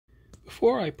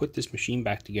before I put this machine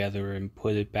back together and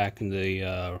put it back in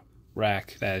the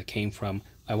rack that it came from,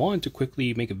 I wanted to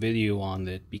quickly make a video on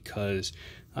it because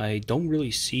I don't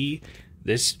really see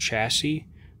this chassis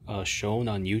shown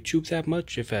on YouTube that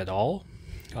much, if at all.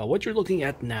 What you're looking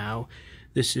at now,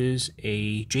 this is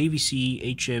a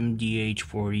JVC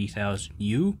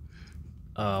HM-DH40000U.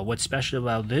 What's special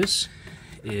about this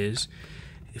is,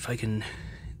 if I can,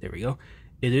 there we go,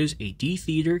 it is a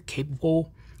D-Theater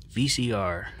capable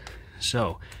VCR.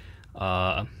 So,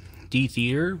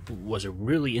 D-Theater was a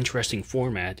really interesting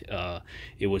format.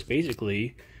 It was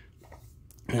basically,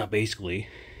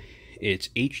 it's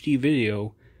HD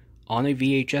video on a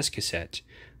VHS cassette.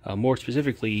 More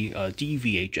specifically,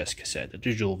 DVHS cassette, a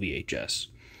digital VHS.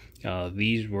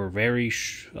 These were very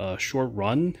short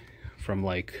run, from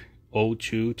like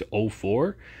 02 to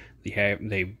 04.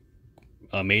 They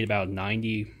made about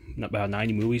 90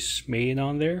 movies made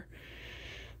on there,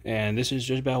 and this is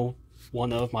just about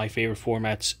one of my favorite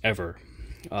formats ever.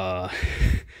 The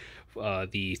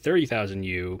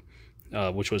 30000U,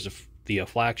 which was the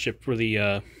flagship for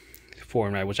the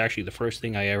format, was actually the first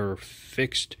thing I ever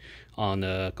fixed on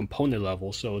a component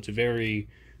level, so it's a very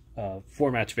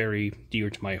format's very dear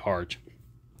to my heart.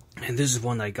 And this is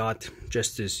one I got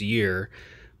just this year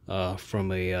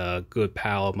from a good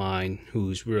pal of mine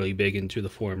who's really big into the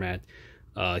format.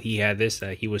 He had this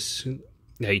that he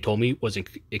told me was in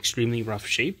extremely rough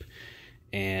shape,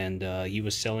 and he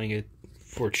was selling it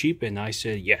for cheap, and I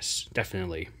said yes,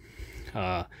 definitely.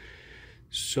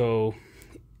 So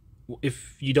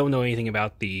if you don't know anything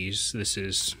about these, this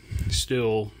is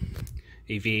still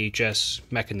a VHS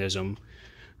mechanism.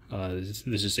 This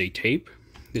is a tape.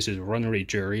 This is a runaway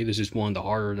jury. This is one of the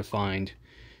harder to find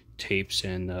tapes,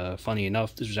 and funny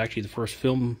enough, this was actually the first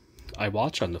film I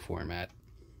watched on the format.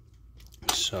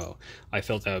 So I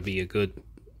felt that would be a good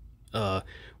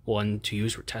one to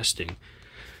use for testing.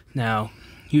 Now,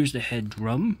 here's the head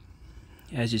drum.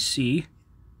 As you see,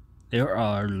 there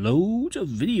are loads of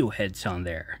video heads on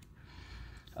there.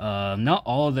 Not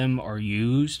all of them are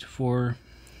used for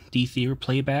D-Theater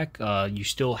playback. You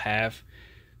still have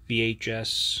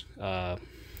VHS,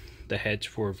 the heads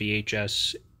for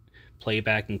VHS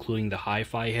playback, including the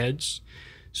hi-fi heads.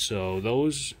 So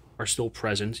those are still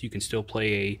present. You can still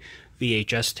play a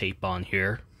VHS tape on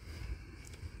here.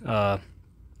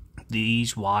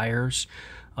 These wires,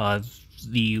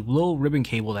 the little ribbon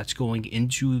cable that's going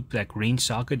into that green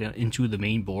socket into the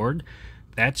main board,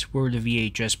 that's where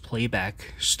the VHS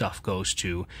playback stuff goes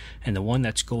to. And the one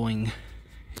that's going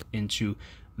into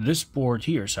this board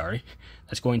here,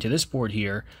 that's going to this board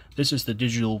here, this is the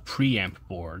digital preamp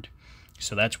board.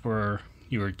 So that's where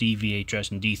your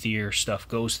DVHS and D-Theater stuff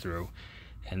goes through,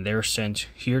 and they're sent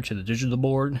here to the digital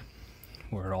board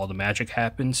where all the magic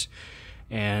happens.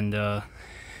 And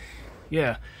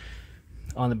yeah,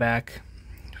 on the back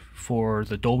for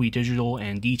the Dolby digital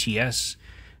and DTS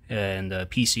and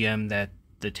PCM that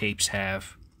the tapes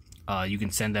have, you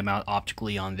can send them out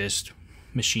optically on this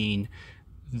machine.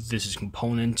 This is a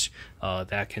component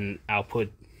that can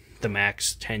output the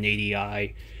max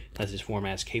 1080i that this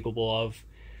format is capable of.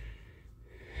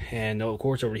 And of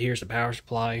course, over here is the power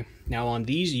supply. Now on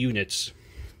these units,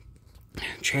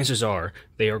 chances are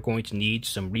they are going to need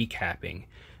some recapping.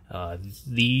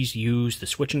 These use the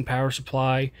switching power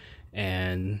supply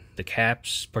and the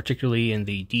caps, particularly in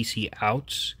the DC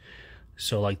outs.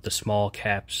 So like the small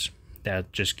caps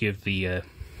that just give the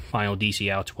final DC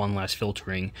outs one last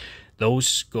filtering,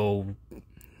 those are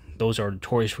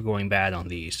notorious for going bad on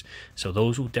these. So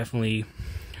those will definitely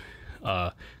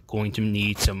going to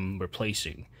need some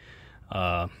replacing.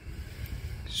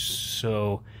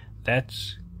 So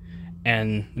that's,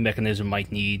 and the mechanism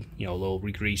might need, a little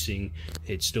regreasing.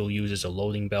 It still uses a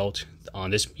loading belt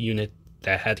on this unit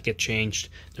that had to get changed.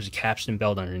 There's a capstan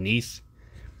belt underneath.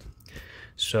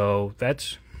 So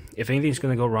that's, if anything's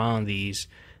going to go wrong on these,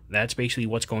 that's basically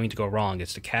what's going to go wrong.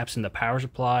 It's the capstan, the power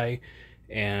supply,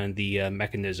 and the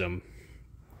mechanism.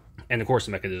 And of course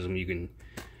the mechanism, you can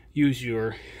use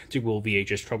your typical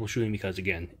VHS troubleshooting, because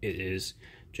again, it is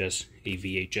just a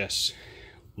VHS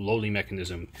loading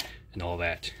mechanism and all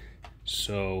that.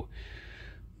 So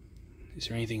is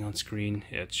there anything on screen?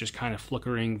 It's just kind of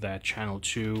flickering that channel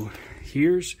 2.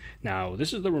 Now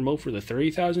this is the remote for the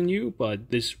 30000U, but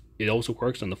it also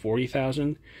works on the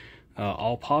 40000.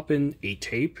 I'll pop in a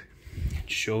tape and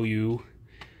show you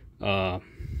how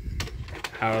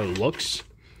it looks.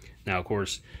 Now of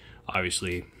course,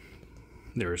 obviously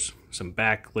there's some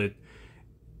backlit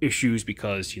issues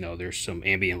because there's some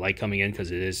ambient light coming in,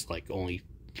 because it is like only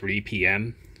 3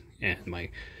 p.m. and my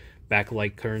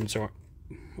backlight curtains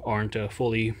aren't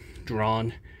fully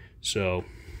drawn. So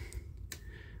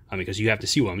I mean, because you have to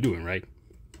see what I'm doing, right?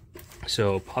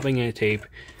 So popping in a tape,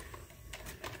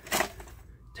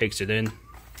 takes it in,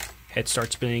 head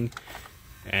starts spinning,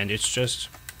 and it's just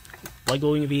like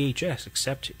loading a VHS,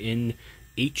 except in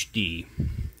HD.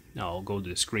 Now I'll go to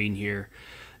the screen here.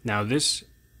 Now this,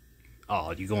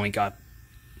 oh, you only got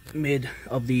mid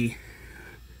of the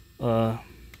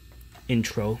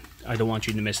intro. I don't want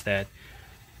you to miss that.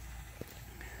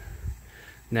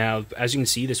 Now, as you can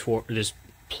see, this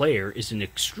player is in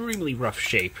extremely rough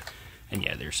shape, and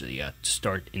yeah, there's the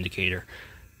start indicator.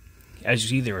 As you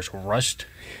see, there's rust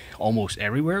almost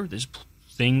everywhere. This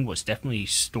thing was definitely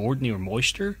stored near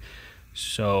moisture,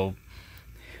 so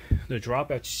the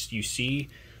dropouts you see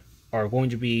are going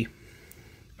to be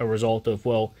a result of,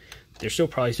 well, there's still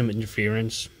probably some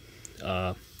interference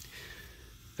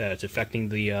that's affecting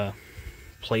the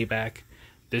playback.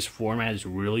 This format is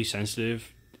really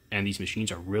sensitive, and these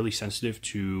machines are really sensitive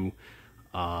to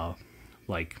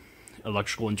like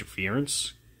electrical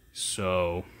interference,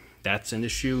 so that's an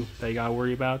issue that you gotta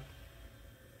worry about.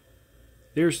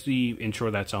 There's the intro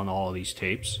that's on all of these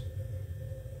tapes.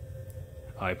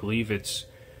 I believe it's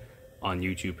on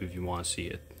YouTube if you want to see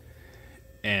it,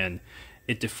 and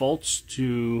it defaults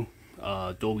to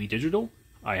Dolby Digital.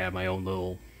 I have my own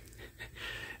little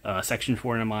section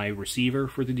for it on my receiver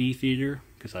for the D-Theater,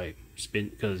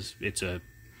 because it's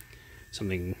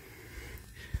something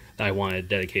that I want a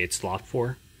dedicated slot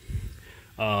for.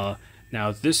 Now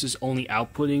this is only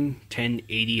outputting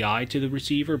 1080i to the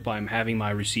receiver, but I'm having my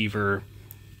receiver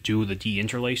do the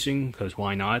deinterlacing, because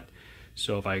why not?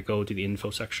 So if I go to the info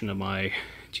section of my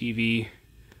TV,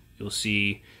 you'll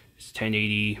see it's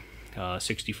 1080,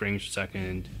 60 frames per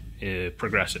second,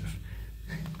 progressive.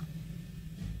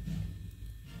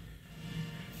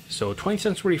 So 20th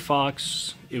Century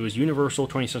Fox, it was Universal,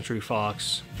 20th Century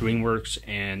Fox, DreamWorks,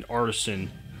 and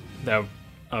Artisan that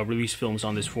released films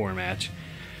on this format.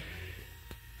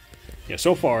 Yeah,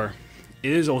 so far,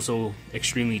 it is also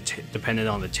extremely dependent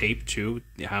on the tape too,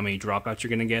 how many dropouts you're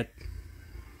going to get.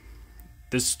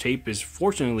 This tape is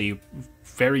fortunately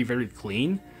very, very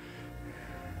clean,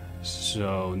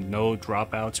 so no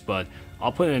dropouts, but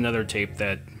I'll put in another tape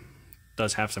that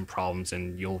does have some problems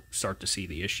and you'll start to see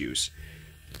the issues.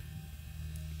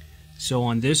 So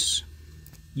on this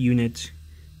unit,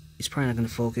 it's probably not going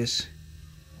to focus.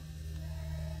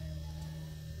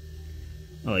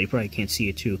 Oh, you probably can't see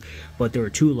it too, but there are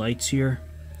two lights here.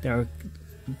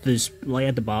 This light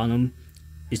at the bottom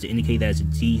is to indicate that it's a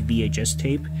DVHS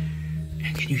tape.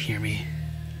 And can you hear me?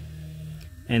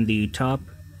 And the top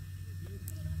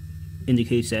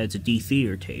indicates that it's a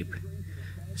D-Theater tape.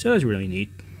 So it's really neat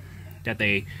that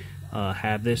they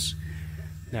have this.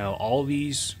 Now all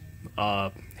these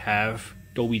have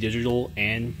Dolby Digital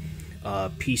and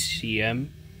PCM,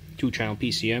 2-channel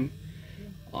PCM.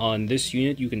 On this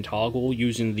unit, you can toggle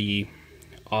using the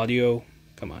audio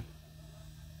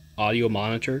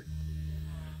monitor.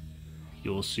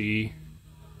 You'll see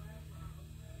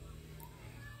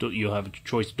you'll have a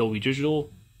choice of Dolby Digital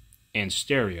and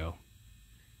stereo.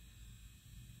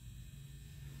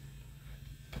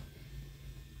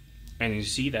 And you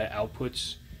see that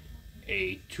outputs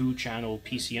a 2-channel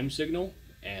PCM signal,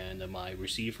 and my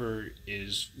receiver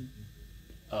is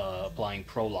applying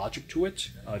Pro Logic to it.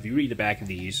 If you read the back of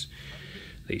these,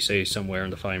 they say somewhere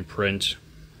in the fine print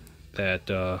that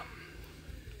well,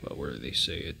 where do they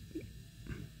say it?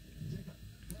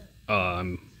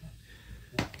 I'm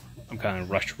kind of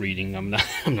rushed reading. I'm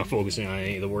not focusing on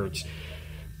any of the words,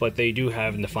 but they do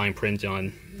have in the fine print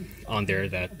on there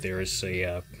that there is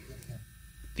a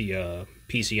the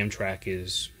PCM track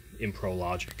is in Pro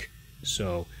Logic.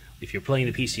 So if you're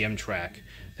playing the PCM track,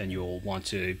 then you'll want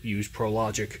to use Pro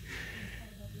Logic.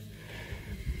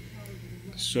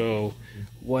 So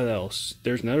what else?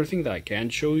 There's another thing that I can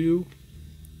show you.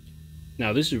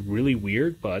 Now this is really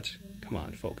weird, but come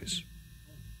on, focus.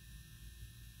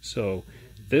 So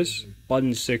this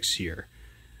button 6 here,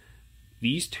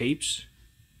 these tapes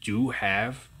do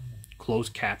have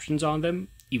closed captions on them,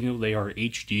 even though they are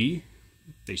HD.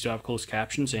 They still have closed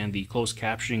captions, and the closed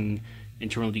captioning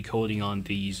internal decoding on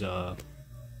these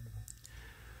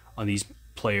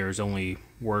players only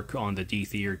work on the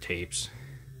D-Theater tapes.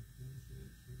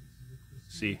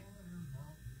 See?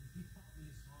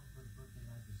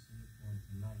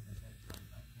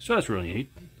 So that's really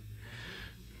neat.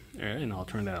 Alright, and I'll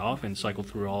turn that off and cycle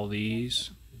through all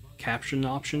these caption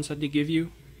options that they give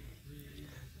you.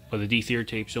 But the D-Theater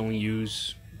tapes only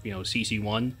use,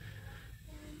 CC1.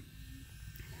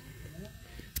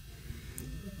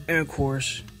 And of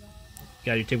course, you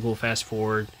got your typical fast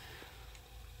forward.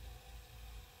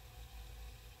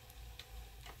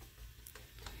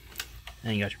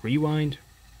 And you got your rewind.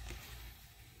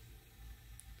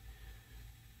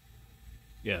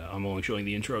 Yeah, I'm only showing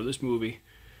the intro of this movie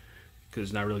because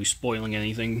it's not really spoiling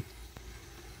anything.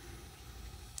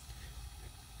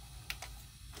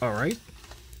 Alright.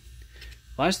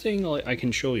 Last thing I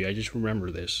can show you, I just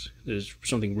remember this. There's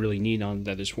something really neat on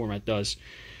that this format does.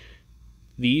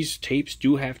 These tapes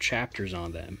do have chapters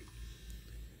on them.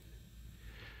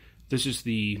 This is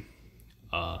the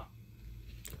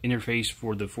interface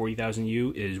for the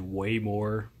 40,000U is way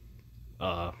more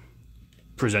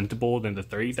presentable than the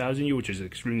 30,000U, which is an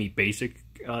extremely basic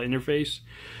interface.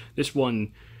 This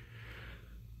one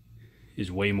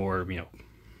is way more, you know,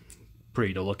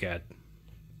 pretty to look at.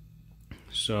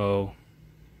 So,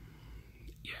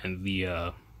 yeah, and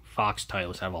the Fox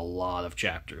titles have a lot of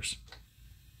chapters.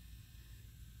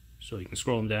 So you can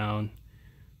scroll them down.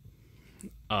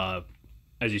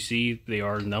 As you see, they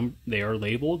are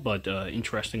labeled, but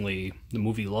interestingly, the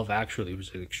movie Love Actually was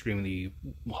an extremely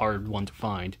hard one to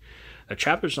find. The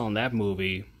chapters on that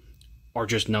movie are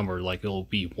just numbered, like it'll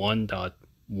be 1.1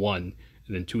 and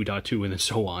then 2.2 and then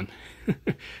so on.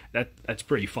 That's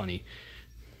pretty funny.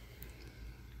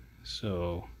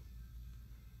 So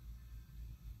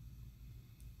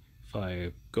if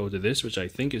I go to this, which I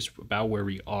think is about where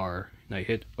we are, and I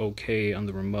hit OK on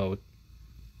the remote,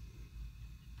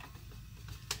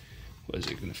 what is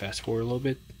it going to fast forward a little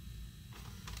bit?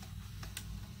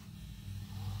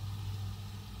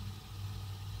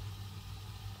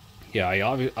 Yeah,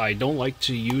 I don't like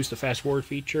to use the fast forward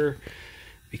feature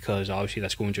because obviously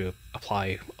that's going to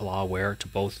apply a lot of wear to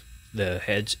both the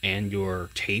heads and your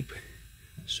tape.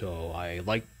 So I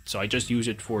just use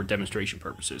it for demonstration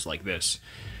purposes like this,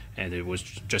 and it was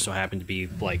just so happened to be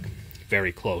like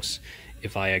very close.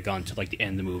 If I had gone to like the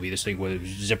end of the movie, this thing would have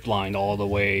ziplined all the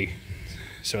way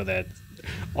so that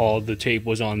all the tape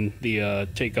was on the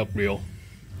take up reel.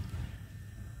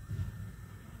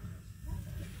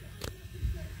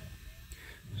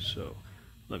 So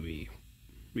let me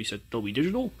reset Dolby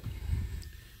Digital,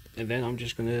 and then I'm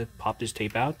just gonna pop this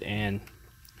tape out and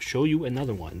show you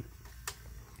another one.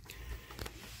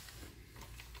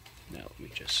 Now let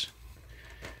me just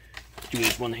do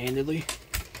this one-handedly.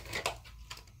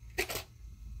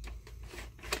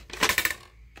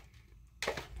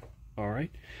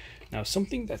 Alright, now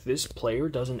something that this player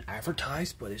doesn't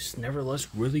advertise, but it's nevertheless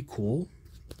really cool,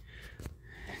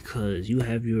 because you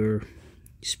have your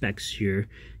specs here.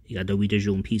 You got Dolby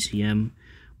Digital and PCM.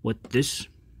 What this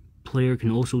player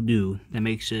can also do that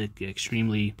makes it an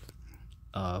extremely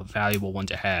valuable one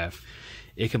to have,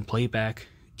 it can play back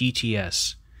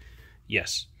DTS.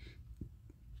 Yes,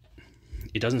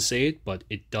 it doesn't say it, but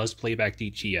it does play back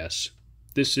DTS.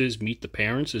 This is Meet the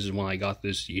Parents. This is one I got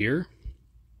this year.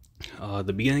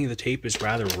 The beginning of the tape is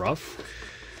rather rough,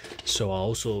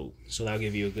 so that'll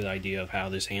give you a good idea of how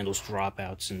this handles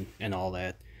dropouts and all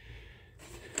that.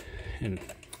 And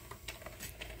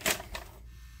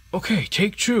okay,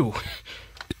 take two.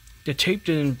 The tape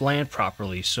didn't blend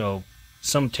properly, so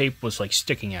some tape was like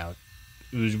sticking out.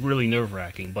 It was really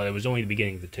nerve-wracking, but it was only the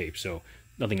beginning of the tape, so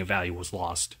nothing of value was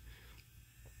lost.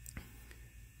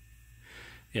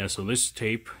 Yeah, so this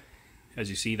tape, as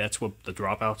you see, that's what the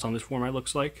dropouts on this format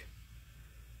looks like.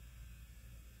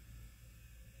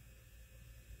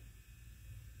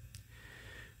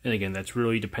 And again, that's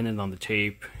really dependent on the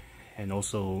tape, and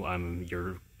also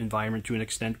your environment to an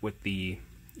extent with the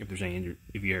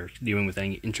if you're dealing with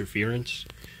any interference.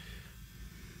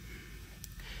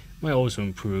 Might also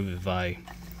improve if I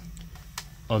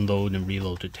unload and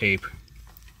reload the tape,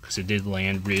 because it did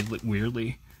land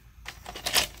weirdly.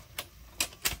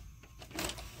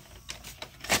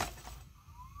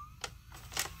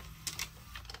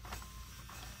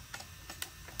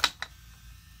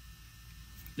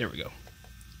 There we go.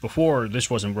 Before, this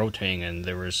wasn't rotating, and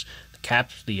there was the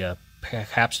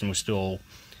capstan was still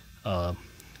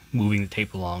moving the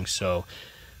tape along, so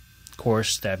of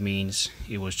course that means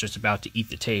it was just about to eat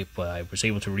the tape, but I was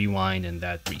able to rewind and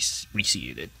that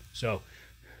reseated it. So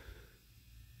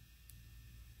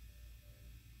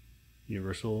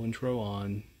universal intro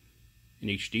on in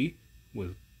HD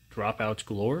with dropouts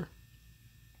galore.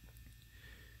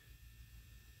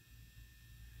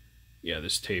 Yeah,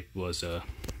 this tape must have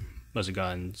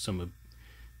gotten some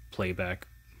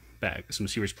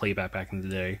serious playback back in the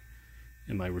day,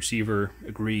 and my receiver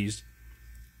agrees.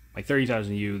 My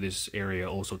 30,000U, this area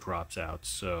also drops out,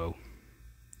 so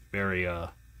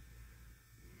so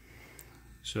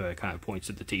that kind of points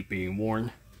at the tape being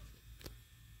worn.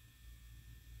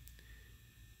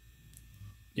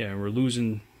 Yeah, we're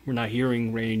not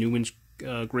hearing Randy Newman's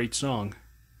great song.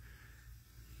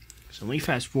 So let me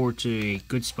fast forward to a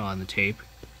good spot on the tape.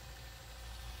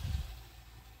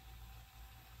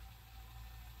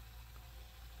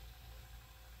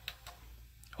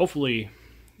 hopefully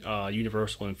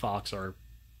Universal and Fox are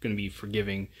going to be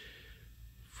forgiving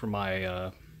for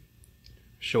my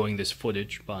showing this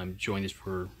footage, but I'm showing this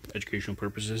for educational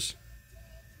purposes.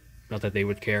 Not that they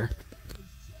would care.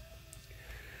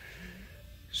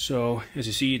 So, as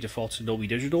you see, it defaults to Dolby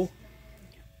Digital.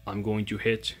 I'm going to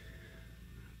hit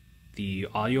the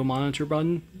audio monitor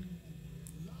button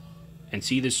and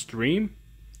see this stream.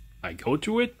 I go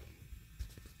to it,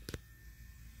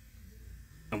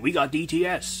 and we got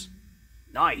DTS.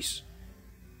 Nice.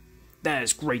 That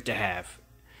is great to have.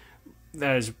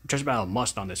 That is just about a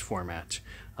must on this format.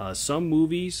 Some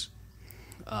movies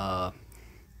were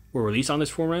released on this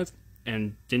format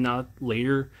and did not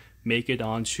later make it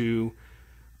onto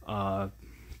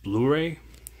Blu-ray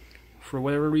for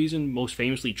whatever reason. Most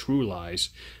famously True Lies,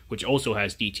 which also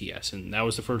has DTS, and that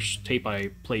was the first tape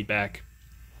I played back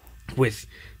with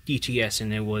DTS,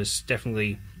 and it was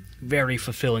definitely very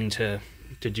fulfilling to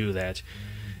do that.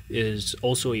 It is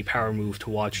also a power move to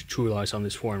watch True Lies on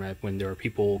this format when there are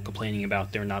people complaining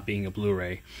about there not being a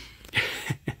Blu-ray.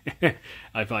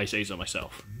 If I say so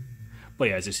myself. But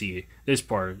yeah, as you see, this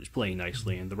part is playing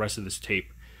nicely, and the rest of this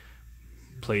tape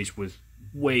plays with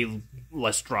way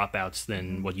less dropouts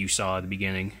than what you saw at the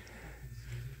beginning.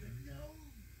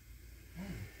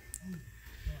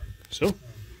 So,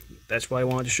 that's what I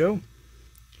wanted to show.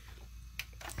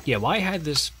 Yeah, why I had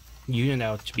this unit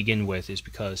out to begin with is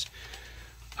because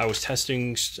I was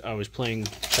testing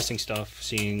stuff,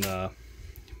 seeing,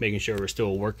 making sure it was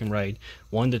still working right.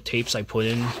 One of the tapes I put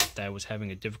in that I was having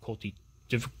a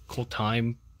difficult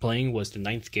time playing was the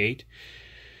 9th gate.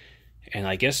 And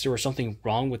I guess there was something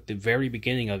wrong with the very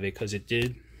beginning of it, because it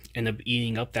did end up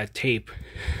eating up that tape.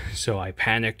 So I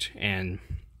panicked and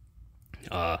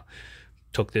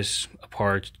took this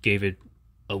apart, gave it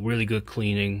a really good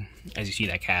cleaning. As you see,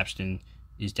 that capstan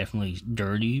is definitely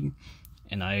dirty,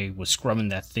 and I was scrubbing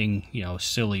that thing, you know,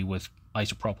 silly with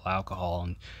isopropyl alcohol,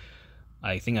 and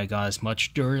I think I got as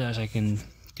much dirt as I can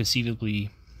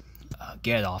conceivably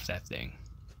get off that thing.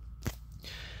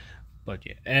 But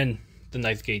yeah, and the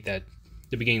 9th gate, that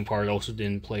the beginning part also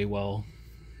didn't play well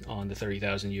on the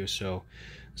 30000U, so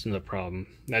that's another problem.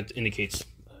 That indicates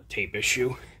a tape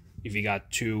issue. If you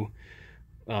got two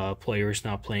players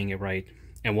not playing it right,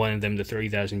 and one of them, the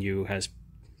 30000U, has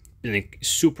been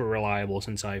super reliable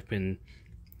since I've been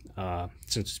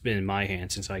since it's been in my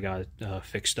hands, since I got it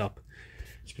fixed up.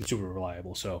 It's been super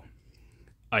reliable. So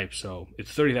if the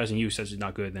 30000U says it's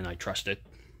not good, then I trust it.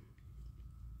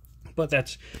 But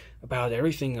that's about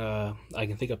everything I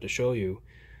can think of to show you.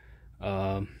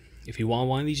 If you want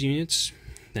one of these units,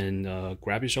 then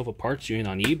grab yourself a parts unit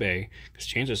on eBay, because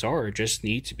chances are it just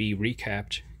needs to be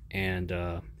recapped, and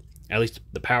at least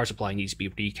the power supply needs to be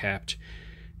recapped,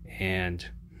 and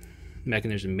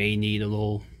mechanism may need a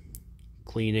little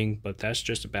cleaning, but that's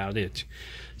just about it.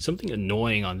 Something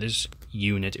annoying on this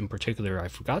unit in particular, I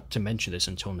forgot to mention this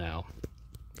until now.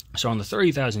 So on the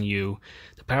 30000U,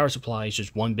 the power supply is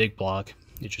just one big block.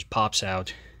 It just pops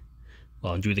out,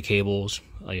 well, undo the cables,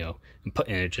 you know,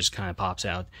 and it just kind of pops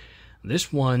out.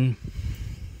 This one,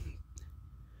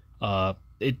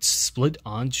 it's split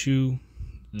onto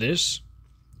this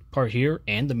part here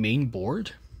and the main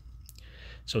board.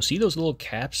 So see those little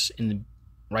caps in the,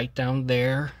 right down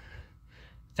there?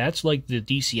 That's like the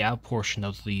DC out portion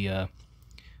of the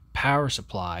power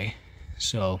supply.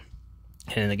 So,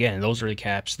 and again, those are the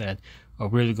caps that are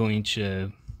really going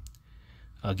to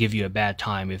give you a bad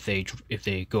time if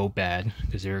they go bad,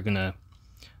 because they're gonna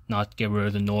not get rid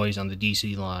of the noise on the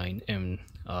DC line. And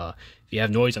if you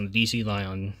have noise on the DC line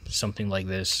on something like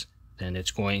this, then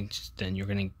you're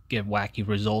gonna get wacky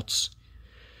results.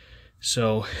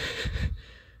 So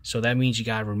that means you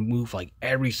gotta remove like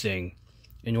everything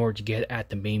in order to get at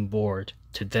the main board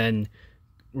to then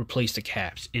replace the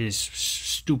caps. It is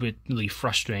stupidly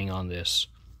frustrating on this.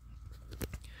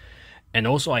 And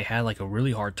also, I had like a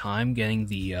really hard time getting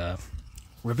the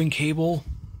ribbon cable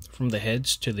from the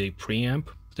heads to the preamp,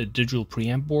 the digital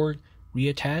preamp board,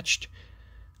 reattached.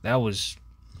 That was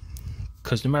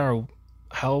because no matter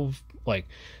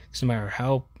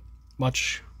how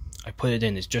much I put it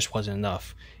in, it just wasn't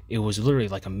enough. It was literally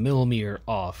like a millimeter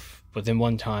off. But then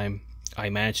one time I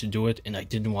managed to do it, and I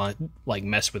didn't want to like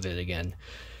mess with it again.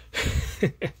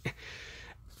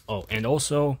 Oh, and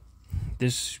also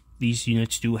these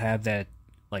units do have that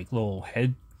like little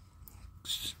head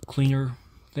cleaner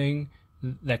thing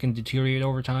that can deteriorate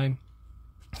over time.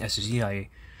 As you see, I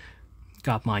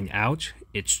got mine out.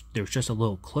 There's just a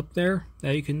little clip there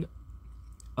that you can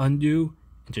undo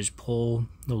and just pull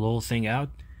the little thing out,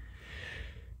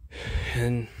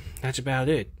 and that's about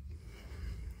it.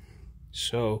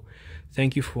 So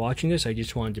thank you for watching this. I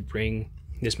just wanted to bring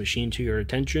this machine to your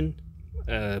attention,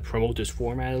 promote this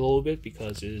format a little bit,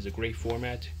 because it is a great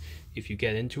format if you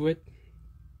get into it.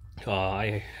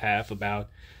 I have about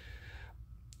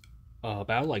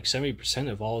like 70%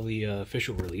 of all the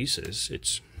official releases.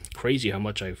 It's crazy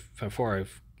how far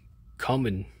I've come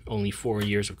in only 4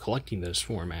 years of collecting this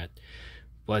format.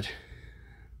 But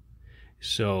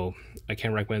so I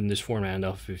can't recommend this format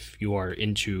enough if you are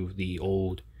into the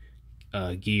old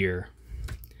gear.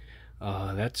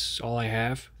 That's all I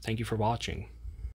have. Thank you for watching.